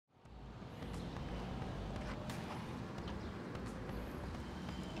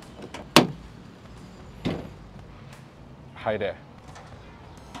Hi there.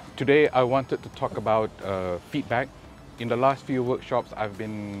 Today I wanted to talk about feedback. In the last few workshops I've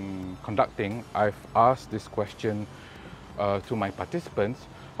been conducting, I've asked this question to my participants.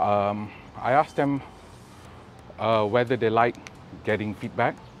 I asked them whether they like getting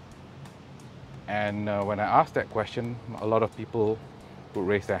feedback. And when I asked that question, a lot of people would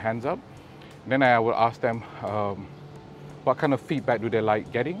raise their hands up. Then I would ask them what kind of feedback do they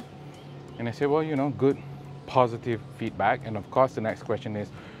like getting? And I say, well, you know, good, positive feedback. And of course, the next question is,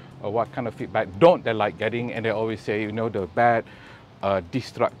 what kind of feedback don't they like getting? And they always say, you know, the bad,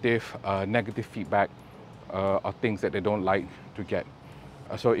 destructive, negative feedback are things that they don't like to get.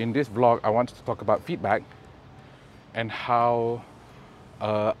 So in this vlog, I want to talk about feedback and how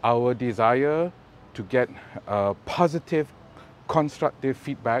our desire to get positive, constructive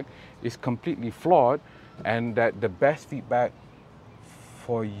feedback is completely flawed, and that the best feedback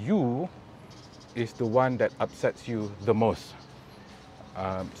for you is the one that upsets you the most.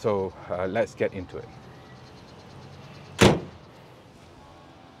 So let's get into it.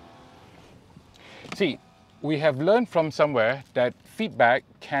 See, we have learned from somewhere that feedback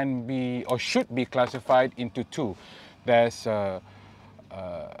can be or should be classified into two. There's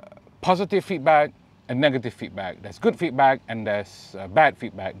positive feedback and negative feedback. There's good feedback and there's bad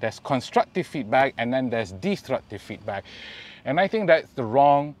feedback. There's constructive feedback and then there's destructive feedback. And I think that's the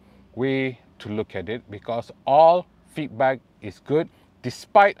wrong way to look at it, because all feedback is good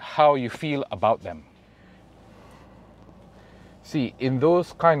despite how you feel about them. See, in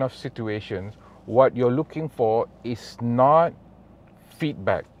those kind of situations, what you're looking for is not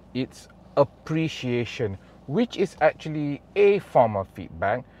feedback, it's appreciation, which is actually a form of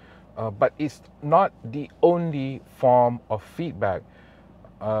feedback, but it's not the only form of feedback.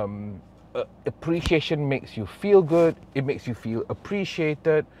 Appreciation makes you feel good, it makes you feel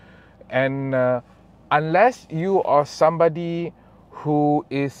appreciated, and unless you are somebody who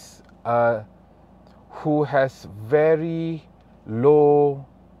is who has very low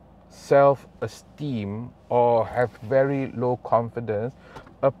self-esteem or have very low confidence,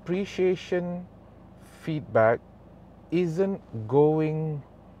 appreciation feedback isn't going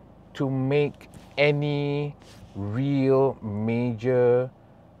to make any real major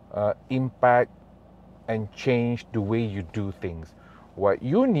impact and change the way you do things. What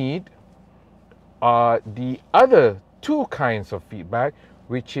you need are the other two kinds of feedback,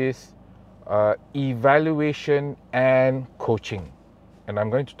 which is evaluation and coaching. And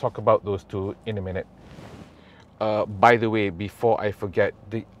I'm going to talk about those two in a minute. By the way, before I forget,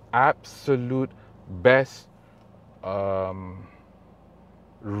 the absolute best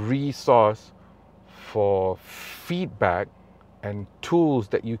resource for feedback and tools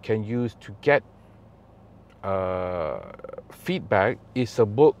that you can use to get feedback is a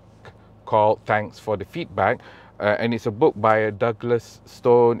book called Thanks for the Feedback, and it's a book by Douglas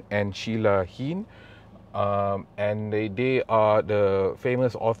Stone and Sheila Heen, and they are the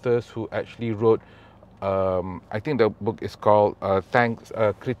famous authors who actually wrote, I think the book is called Thanks,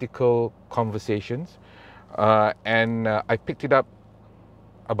 Critical Conversations, and I picked it up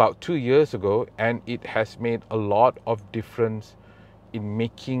about 2 years ago, and it has made a lot of difference in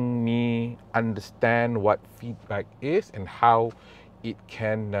making me understand what feedback is and how it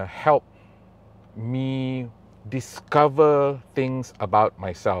can help me discover things about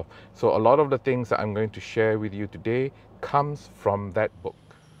myself. So a lot of the things that I'm going to share with you today comes from that book.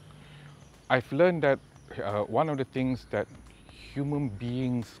 I've learned that one of the things that human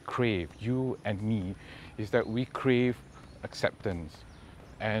beings crave, you and me, is that we crave acceptance.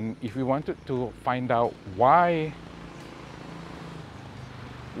 And if we wanted to find out why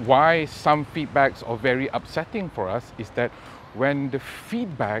some feedbacks are very upsetting for us, is that when the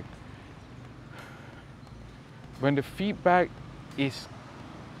feedback is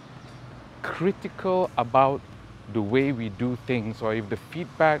critical about the way we do things, or if the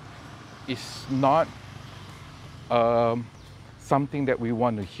feedback is not something that we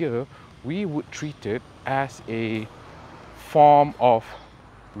want to hear, we would treat it as a form of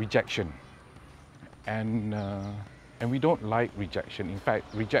rejection. And we don't like rejection. In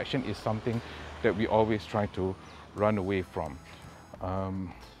fact, rejection is something that we always try to run away from.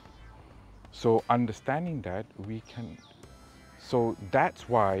 So understanding that, so that's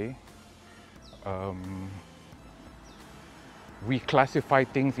why we classify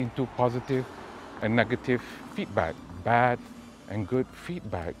things into positive and negative feedback, bad and good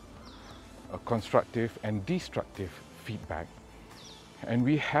feedback, constructive and destructive feedback. And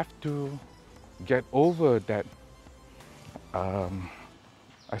we have to get over that,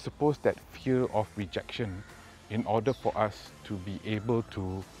 I suppose, that fear of rejection in order for us to be able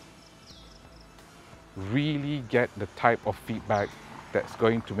to really get the type of feedback that's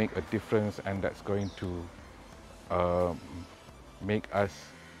going to make a difference and that's going to make us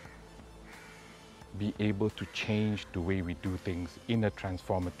be able to change the way we do things in a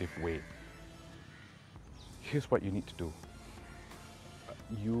transformative way. Here's what you need to do.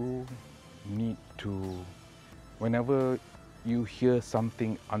 You need to, whenever you hear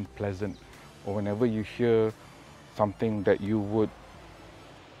something unpleasant or whenever you hear something that you would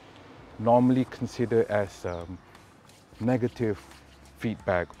normally consider as negative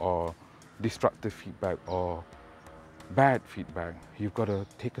feedback or destructive feedback or bad feedback, you've got to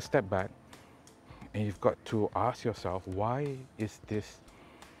take a step back and you've got to ask yourself, why is this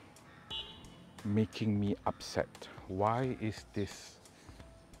making me upset? Why is this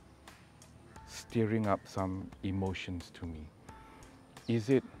stirring up some emotions to me? Is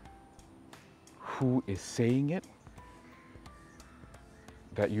it who is saying it?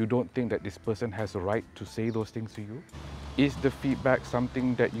 That you don't think that this person has a right to say those things to you? Is the feedback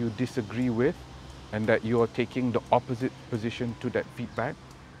something that you disagree with and that you are taking the opposite position to that feedback?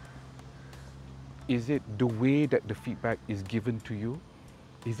 Is it the way that the feedback is given to you?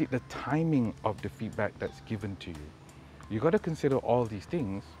 Is it the timing of the feedback that's given to you? You got to consider all these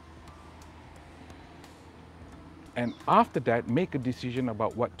things. And after that, make a decision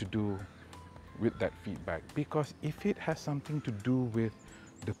about what to do with that feedback. Because if it has something to do with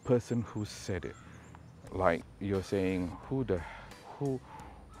the person who said it, like you're saying, who the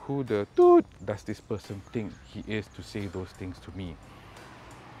dude does this person think he is to say those things to me?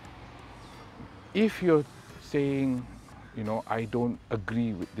 If you're saying, you know, I don't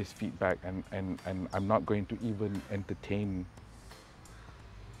agree with this feedback and I'm not going to even entertain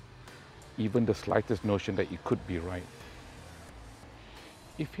even the slightest notion that it could be right.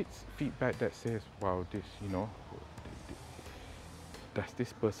 If it's feedback that says, wow, this, you know, does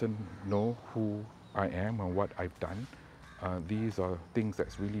this person know who I am and what I've done? These are things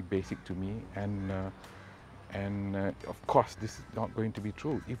that's really basic to me, and of course this is not going to be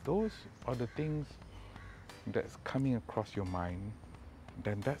true. If those are the things that's coming across your mind,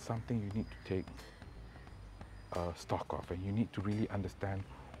 then that's something you need to take stock of, and you need to really understand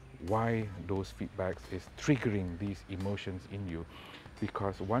why those feedbacks is triggering these emotions in you.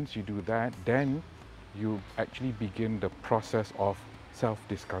 Because once you do that, then you actually begin the process of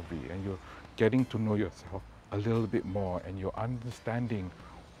self-discovery, and you're getting to know yourself a little bit more, and you're understanding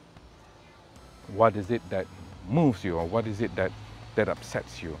what is it that moves you or what is it that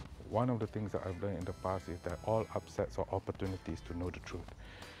upsets you. One of the things that I've learned in the past is that all upsets are opportunities to know the truth.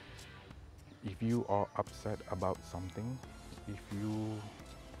 If you are upset about something, it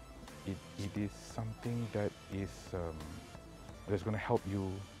is something that is that's going to help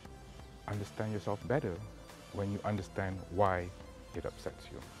you understand yourself better when you understand why it upsets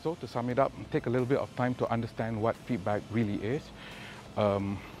you. So to sum it up, take a little bit of time to understand what feedback really is.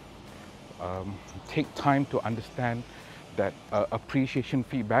 Take time to understand that appreciation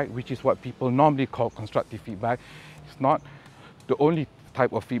feedback, which is what people normally call constructive feedback, is not the only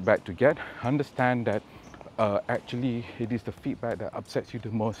type of feedback to get. Understand that actually it is the feedback that upsets you the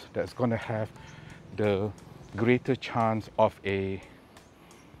most that's going to have the greater chance of a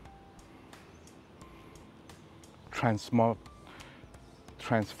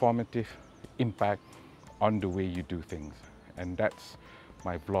transformative impact on the way you do things. And that's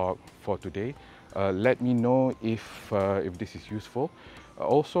my vlog for today. Let me know if this is useful.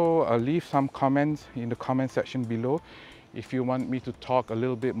 Also, leave some comments in the comment section below if you want me to talk a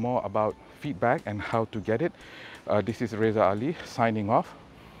little bit more about feedback and how to get it. This is Reza Ali signing off,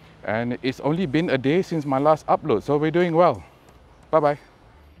 and it's only been a day since my last upload, so we're doing well. Bye bye.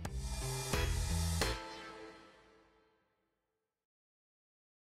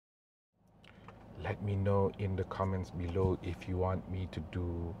 Let me know in the comments below if you want me to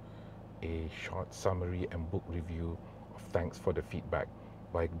do a short summary and book review of Thanks for the Feedback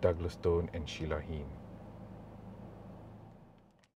by Douglas Stone and Sheila Heen.